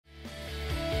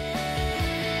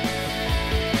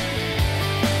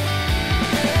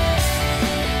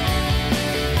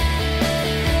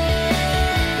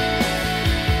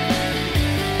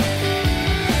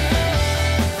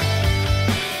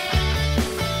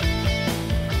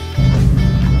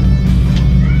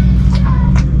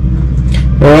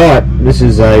Alright, this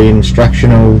is a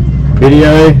instructional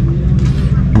video,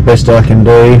 the best I can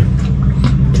do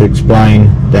to explain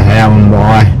the how and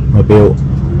why I built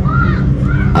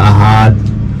a hard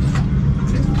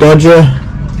dodger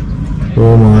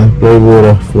for my Blue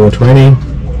Water 420.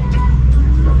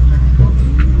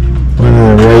 One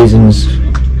of the reasons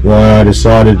why I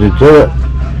decided to do it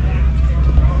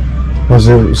was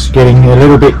it was getting a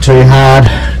little bit too hard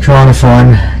trying to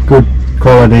find good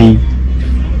quality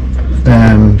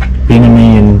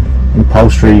bitumen and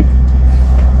upholstery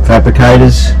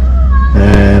fabricators.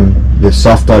 The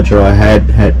soft dodger I had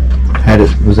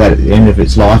it was at the end of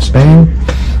its lifespan,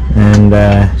 and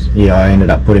yeah, I ended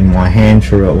up putting my hand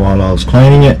through it while I was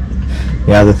cleaning it.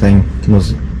 The other thing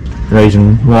was, the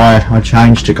reason why I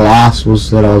changed to glass was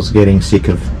that I was getting sick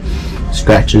of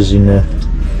scratches in the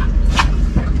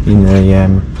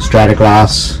strata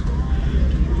glass.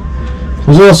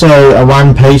 There's also a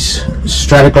one-piece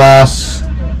strata glass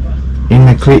in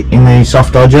the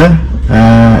soft dodger.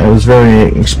 It was a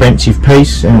very expensive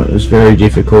piece, and it was very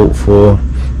difficult for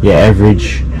your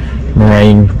average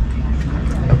marine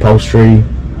upholstery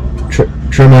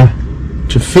trimmer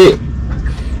to fit,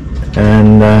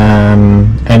 and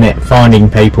finding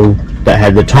people that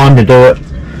had the time to do it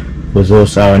was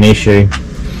also an issue.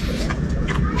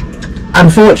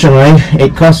 Unfortunately,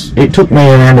 it took me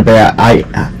around about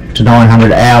 800 to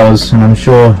 900 hours, and I'm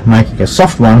sure making a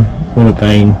soft one would have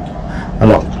been a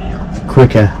lot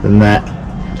quicker than that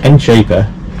and cheaper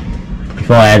if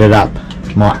I added up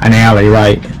an hourly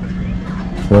rate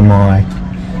for my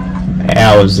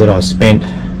hours that I spent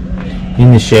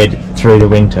in the shed through the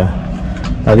winter.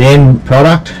 The end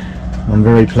product I'm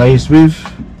very pleased with.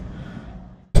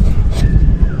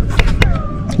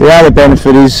 The other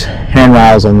benefit is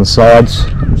handrails on the sides.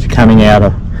 If you're coming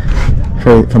out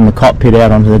from the cockpit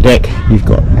out onto the deck, you've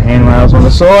got handrails on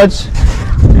the sides,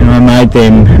 and I made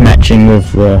them matching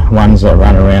with the ones that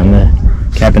run around the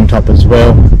cabin top as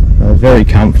well. They're very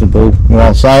comfortable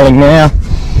while sailing now,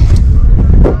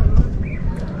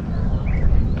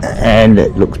 and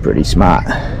it looks pretty smart.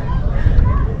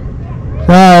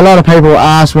 So a lot of people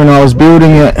asked when I was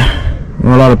building it,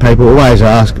 a lot of people always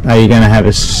ask, are you going to have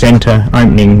a centre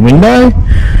opening window?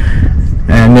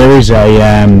 And there is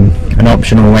an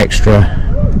optional extra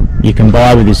you can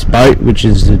buy with this boat, which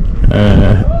is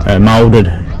a moulded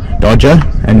dodger,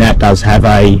 and that does have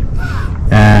an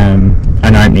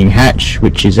opening hatch,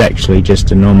 which is actually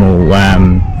just a normal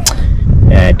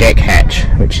deck hatch,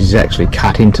 which is actually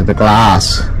cut into the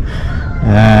glass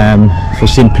for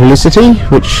simplicity,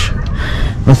 which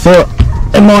I thought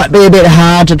it might be a bit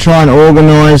hard to try and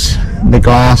organise the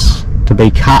glass to be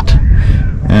cut.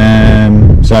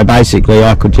 So basically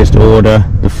I could just order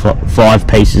the 5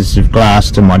 pieces of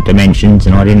glass to my dimensions,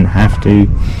 and I didn't have to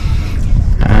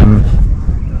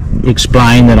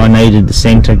explain that I needed the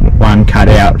centre one cut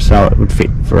out so it would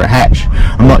fit for a hatch.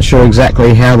 I'm not sure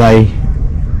exactly how they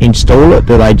install it.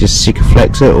 Do they just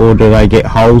Sikaflex it, or do they get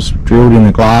holes drilled in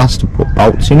the glass to put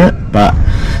bolts in it? But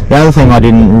the other thing I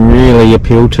didn't really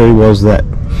appeal to was that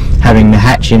having the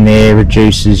hatch in there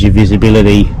reduces your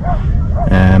visibility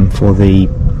for the,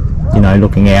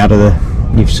 looking out of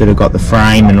you've sort of got the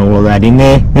frame and all of that in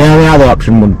there. Now the other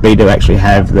option would be to actually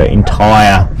have the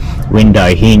entire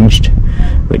window hinged,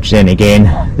 which then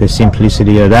again, the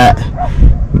simplicity of that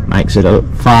makes it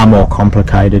far more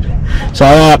complicated. So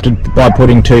I opted by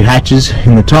putting 2 hatches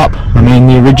in the top. I mean,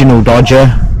 the original Dodger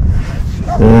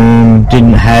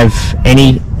didn't have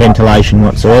any ventilation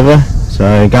whatsoever,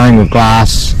 so going with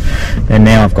glass, and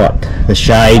now I've got the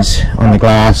shades on the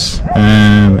glass,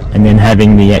 and then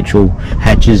having the actual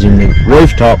hatches in the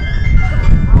rooftop.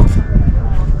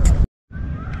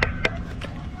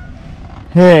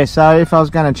 Yeah, so if I was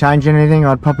going to change anything,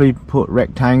 I'd probably put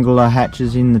rectangular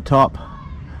hatches in the top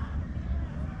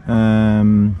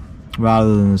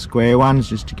rather than the square ones,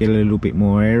 just to get a little bit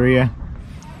more area.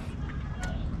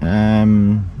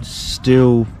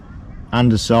 Still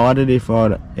undecided if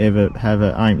I'd ever have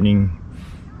an opening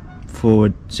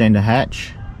forward centre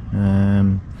hatch,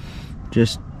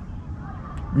 just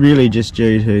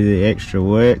due to the extra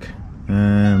work.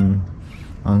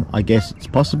 I guess it's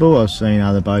possible. I've seen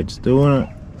other boats doing it,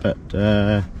 but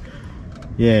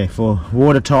yeah, for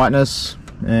water tightness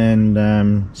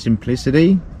and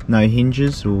simplicity, no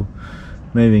hinges or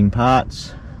moving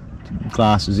parts,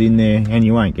 glass is in there, and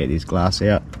you won't get this glass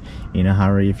out in a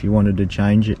hurry if you wanted to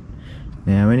change it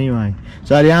now anyway.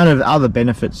 So the other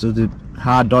benefits of the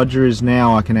hard dodger is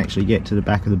now I can actually get to the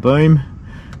back of the boom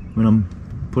when I'm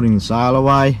putting the sail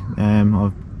away.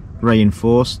 I've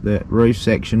reinforced the roof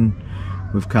section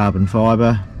with carbon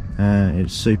fibre.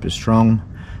 It's super strong,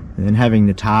 and then having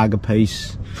the targa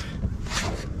piece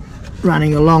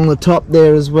running along the top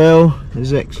there as well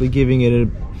is actually giving it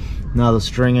another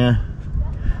stringer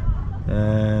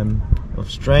of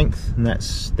strength, and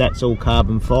that's all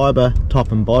carbon fibre,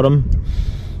 top and bottom,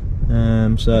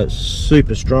 so it's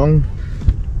super strong.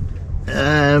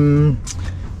 And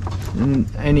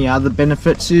any other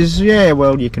benefits is, yeah,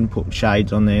 well, you can put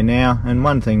shades on there now. And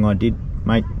one thing I did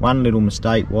make, one little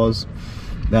mistake, was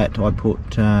that I put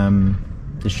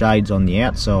the shades on the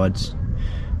outsides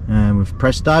with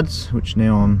press studs, which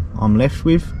now I'm left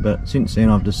with, but since then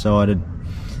I've decided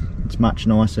it's much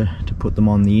nicer to put them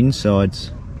on the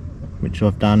insides, which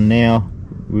I've done now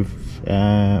with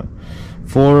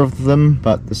 4 of them,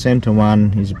 but the centre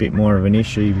one is a bit more of an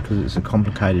issue because it's a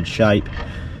complicated shape.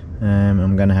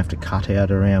 I'm going to have to cut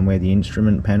out around where the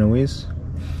instrument panel is.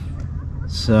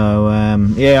 So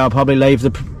yeah, I'll probably leave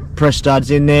the press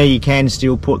studs in there. You can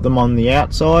still put them on the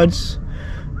outsides.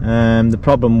 The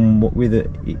problem with it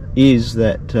is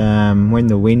that when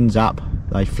the wind's up,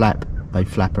 they flap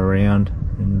around,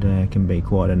 and can be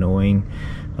quite annoying.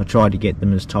 I tried to get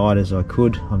them as tight as I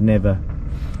could. I've never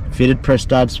fitted press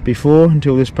studs before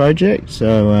until this project,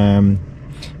 so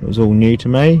it was all new to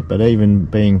me. But even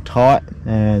being tight,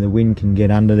 the wind can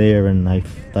get under there and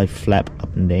they flap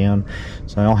up and down.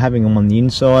 So having them on the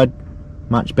inside,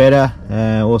 much better.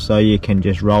 Also, you can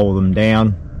just roll them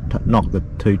down, knock the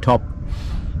 2 top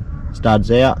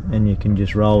studs out, and you can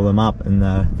just roll them up, and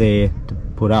they're there to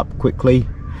put up quickly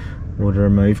or to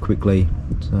remove quickly.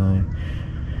 So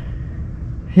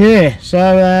yeah,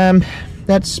 so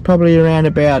that's probably around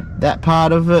about that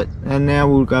part of it, and now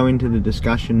we'll go into the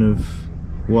discussion of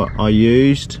what I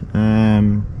used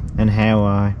and how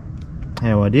I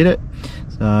did it.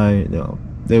 So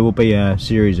there will be a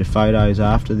series of photos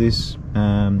after this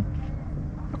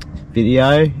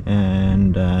video,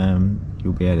 and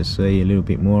you'll be able to see a little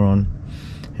bit more on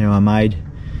how I made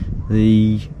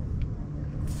the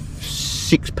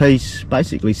 6-piece,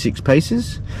 basically 6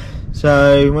 pieces.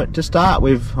 So to start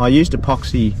with, I used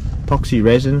epoxy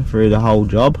resin through the whole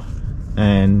job,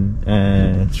 and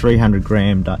 300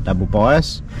 gram double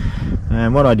bias.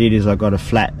 And what I did is I got a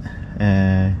flat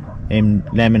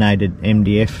laminated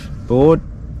MDF board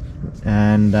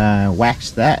and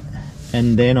waxed that,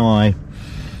 and then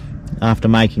after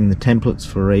making the templates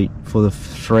for the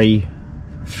 3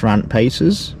 front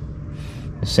pieces,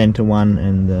 the centre one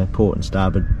and the port and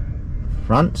starboard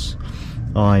fronts,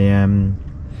 I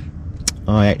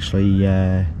actually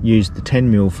used the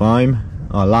 10mm foam.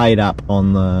 I laid up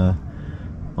on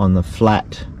the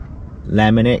flat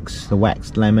Laminex, the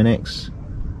waxed Laminex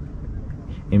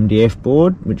MDF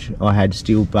board, which I had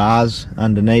steel bars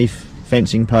underneath,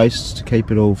 fencing posts to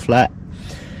keep it all flat.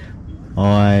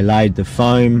 I laid the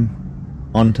foam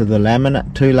onto the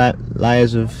laminate, 2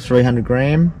 layers of 300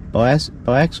 gram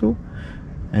biaxial,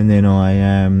 and then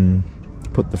I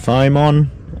put the foam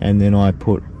on, and then I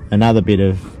put another bit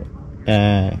of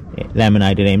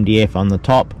laminated MDF on the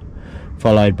top,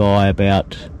 followed by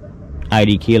about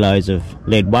 80 kilos of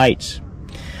lead weights.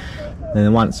 And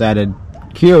then once that had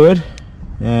cured,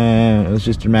 it was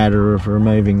just a matter of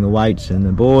removing the weights and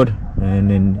the board, and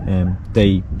then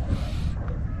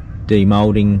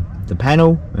demolding the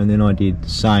panel. And then I did the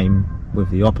same with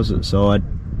the opposite side.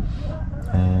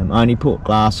 I only put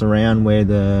glass around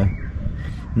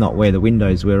not where the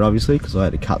windows were, obviously, because I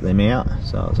had to cut them out.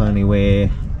 So it was only where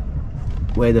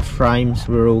the frames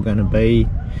were all going to be.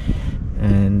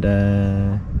 And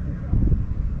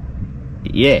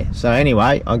yeah, so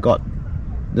anyway, I got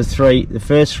the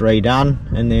first 3 done,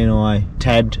 and then I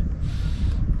tabbed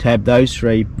those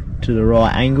 3 to the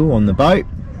right angle on the boat,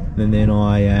 and then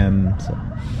I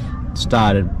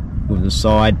started with the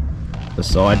side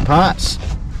parts,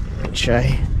 which are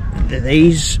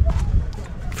these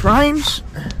frames.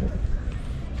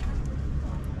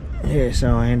 Yeah,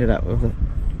 so I ended up with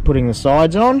putting the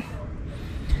sides on,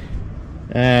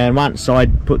 and once I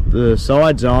put the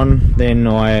sides on, then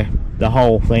the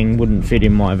whole thing wouldn't fit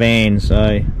in my van,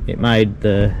 so it made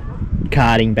the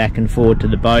carting back and forward to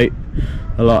the boat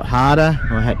a lot harder.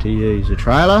 I had to use a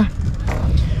trailer.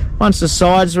 Once the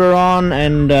sides were on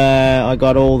and I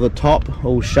got all the top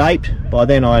all shaped, by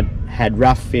then I had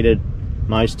rough fitted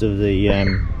most of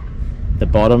the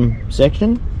bottom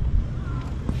section,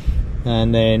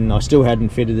 and then I still hadn't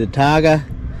fitted the targa,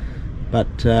 but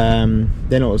then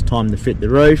it was time to fit the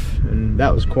roof, and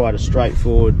that was quite a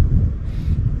straightforward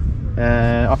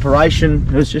operation.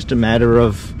 It was just a matter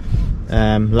of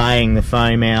laying the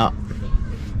foam out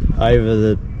over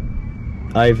the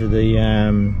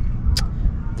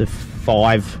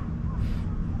 5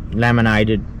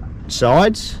 laminated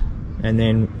sides, and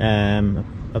then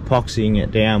epoxying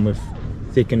it down with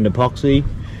thickened epoxy,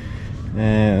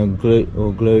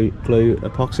 glue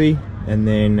epoxy, and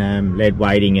then lead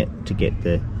weighting it to get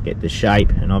the shape.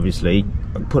 And obviously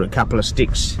I put a couple of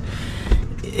sticks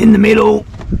in the middle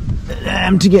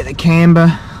to get the camber,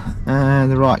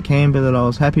 the right camber that I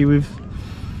was happy with.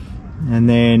 And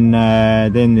then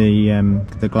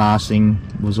the glassing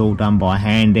was all done by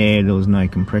hand there. There was no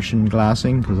compression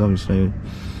glassing because obviously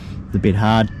it's a bit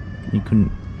hard, you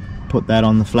couldn't put that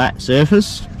on the flat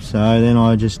surface. So then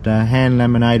I just hand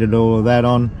laminated all of that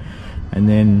on, and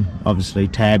then obviously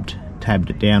tabbed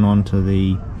it down onto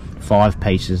the 5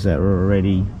 pieces that were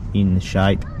already in the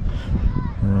shape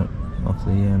of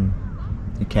the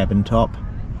cabin top.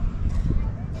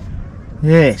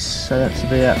 Yes, so that's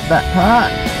about that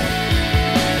part.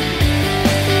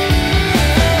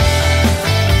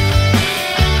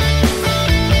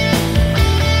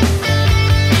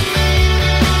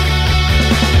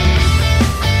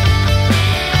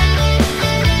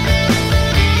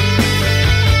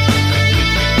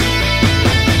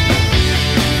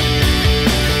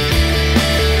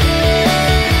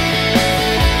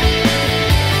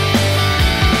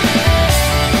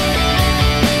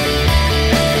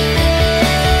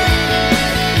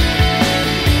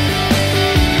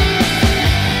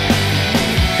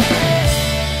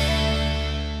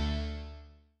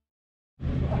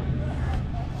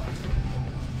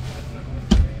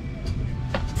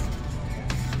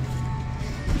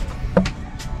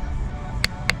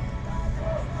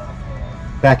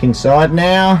 Back inside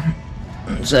now.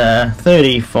 It's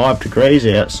 35 degrees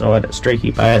outside at Streaky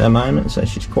Bay at the moment, so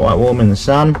she's quite warm in the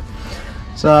sun.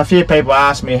 So a few people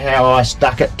asked me how I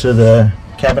stuck it to the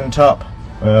cabin top.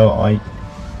 Well, I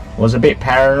was a bit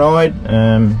paranoid.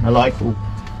 A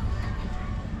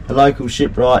local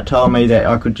shipwright told me that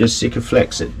I could just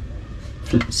Sikaflex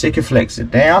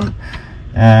it down,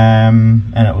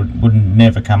 and it would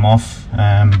never come off.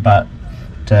 But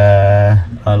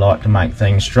I like to make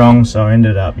things strong, so I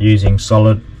ended up using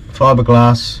solid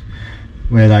fiberglass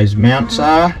where those mounts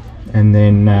are, and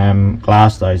then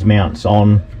glass those mounts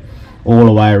on all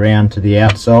the way around to the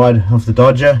outside of the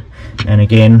Dodger, and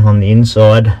again on the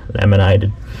inside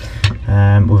laminated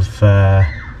with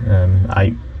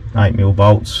 8mm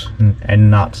bolts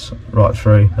and nuts right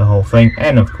through the whole thing,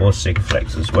 and of course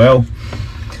Sikaflex as well.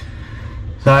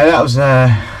 So that was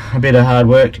a bit of hard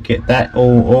work to get that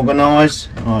all organised.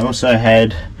 I also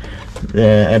had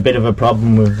a bit of a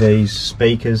problem with these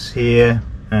speakers here.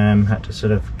 Had to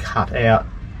sort of cut out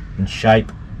and shape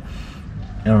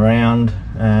around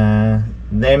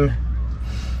them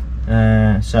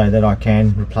so that I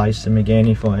can replace them again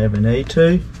if I ever need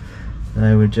to.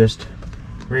 They were just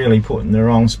really put in the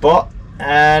wrong spot.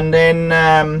 And then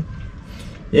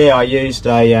yeah, I used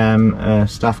a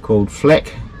stuff called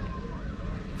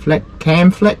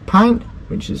cam fleck paint,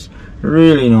 which is a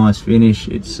really nice finish.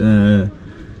 It's a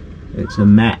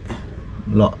matte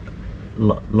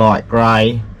light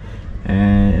grey,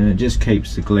 and it just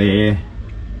keeps the glare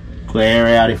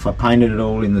out. If I painted it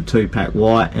all in the 2-pack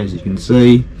white, as you can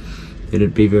see,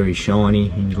 it'd be very shiny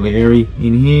and glary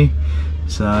in here.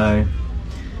 So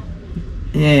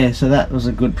yeah, so that was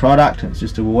a good product. It's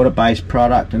just a water-based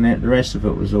product, and the rest of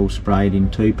it was all sprayed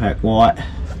in 2-pack white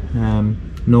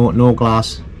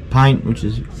Norglass paint, which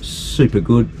is super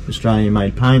good Australian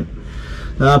made paint.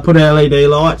 I put LED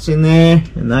lights in there,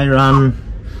 and they run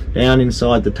down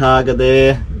inside the Targa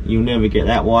there. You'll never get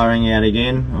that wiring out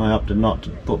again. I opted not to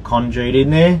put conduit in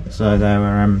there, so they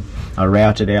were I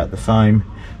routed out the foam,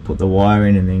 put the wire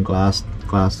in, and then glassed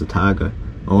the Targa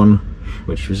on,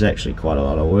 which was actually quite a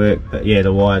lot of work. But yeah,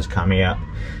 the wires come out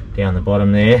down the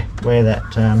bottom there where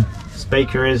that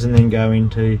speaker is, and then go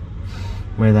into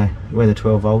where the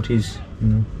 12 volt is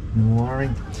in the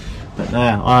wiring. But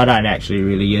no, I don't actually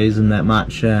really use them that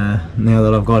much now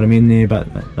that I've got them in there, but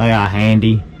they are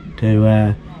handy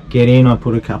to get in. I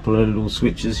put a couple of little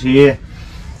switches here.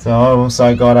 So I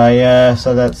also got a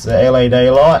so that's the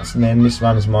LED lights, and then this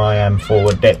one is my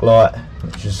forward deck light,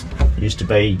 which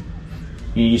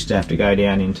used to have to go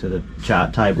down into the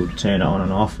chart table to turn it on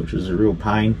and off, which was a real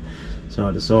pain. So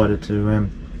I decided to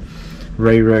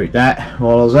reroute that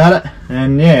while I was at it.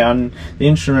 And yeah, on the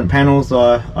instrument panels,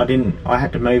 I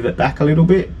had to move it back a little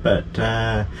bit, but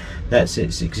that's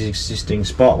its existing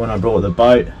spot. When I brought the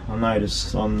boat, I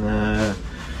noticed on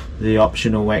the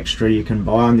optional extra you can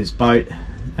buy on this boat,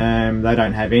 they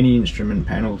don't have any instrument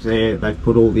panels there. They've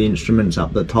put all the instruments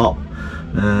up the top,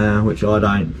 which I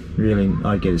don't really.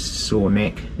 I get a sore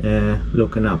neck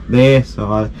looking up there,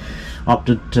 so I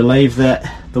opted to leave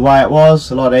that the way it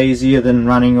was. A lot easier than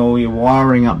running all your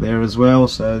wiring up there as well,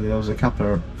 so there was a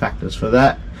couple of factors for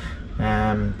that.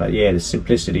 But yeah, the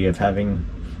simplicity of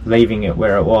leaving it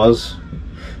where it was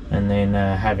and then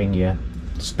having your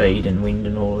speed and wind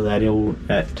and all of that all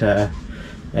at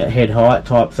head height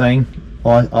type thing,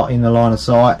 in the line of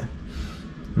sight,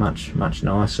 much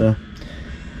nicer.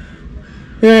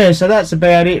 Yeah, so that's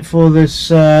about it for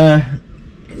this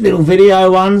little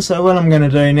video one. So what I'm going to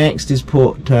do next is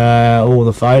put all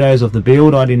the photos of the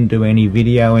build. I didn't do any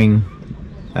videoing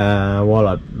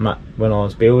when I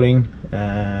was building.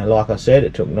 Like I said,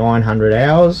 it took 900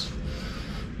 hours,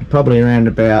 probably around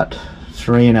about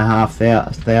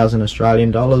 3,500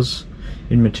 Australian dollars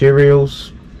in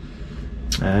materials,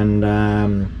 and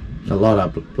a lot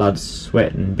of blood,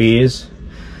 sweat and beers,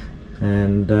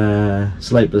 and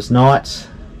sleepless nights.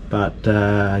 But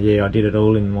yeah, I did it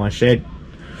all in my shed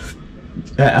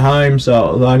at home, so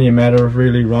it was only a matter of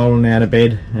really rolling out of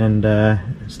bed and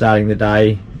starting the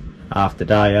day after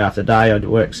day after day. I'd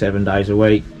work 7 days a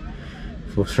week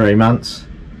for 3 months,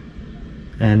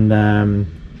 and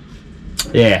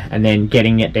yeah, and then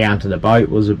getting it down to the boat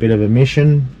was a bit of a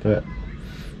mission. But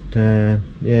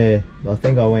yeah, I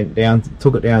think I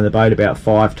took it down to the boat about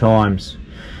 5 times,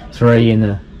 3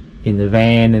 in the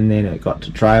van, and then it got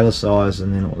to trailer size,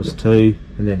 and then it was 2,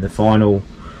 and then the final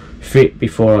fit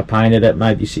before I painted it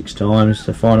maybe 6 times,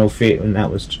 the final fit, and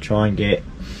that was to try and get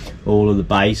all of the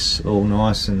base all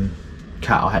nice and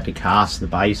cut. I had to cast the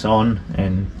base on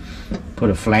and put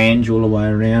a flange all the way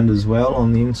around as well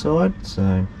on the inside.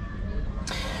 So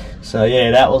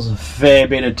yeah, that was a fair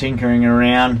bit of tinkering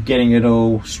around, getting it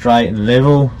all straight and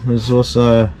level. It was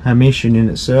also a mission in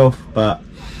itself, but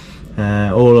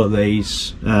all of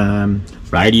these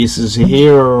radiuses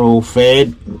here are all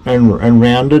faired and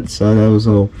rounded, so that was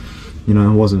all, you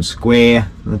know, it wasn't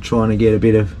square. I'm trying to get a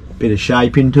bit of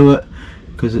shape into it,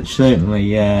 because it certainly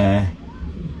you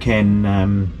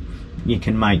can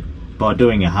make, by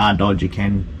doing a hard dodge, you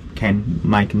can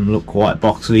make them look quite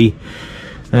boxy.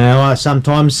 I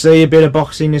sometimes see a bit of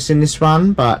boxiness in this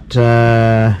one, but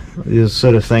there's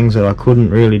sort of things that I couldn't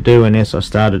really do unless I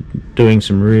started doing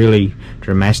some really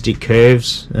dramatic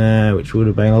curves, which would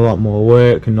have been a lot more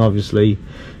work. And obviously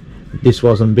this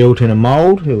wasn't built in a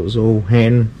mould, it was all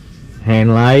hand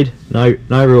laid, no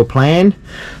real plan.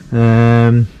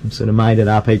 Sort of made it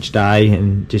up each day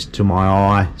and just to my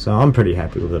eye, so I'm pretty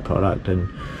happy with the product. And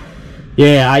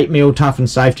yeah, 8mm toughened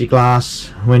safety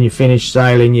glass. When you finish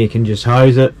sailing, you can just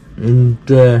hose it and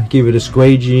give it a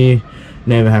squeegee.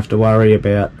 Never have to worry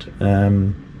about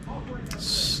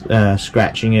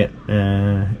scratching it.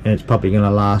 And it's probably going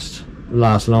to last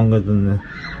longer than the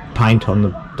paint on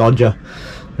the Dodger.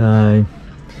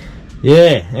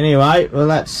 Yeah. Anyway, well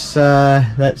that's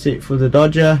it for the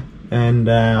Dodger,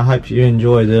 and I hope you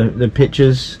enjoy the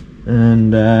pictures.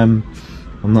 And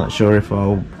I'm not sure if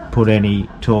I'll put any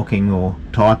talking or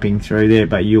typing through there,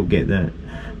 but you'll get the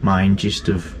main gist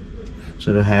of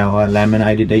sort of how I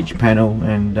laminated each panel.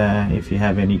 And if you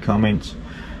have any comments,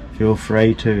 feel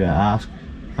free to ask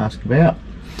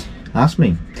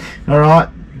me. Alright,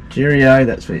 cheerio,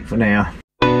 that's it for now.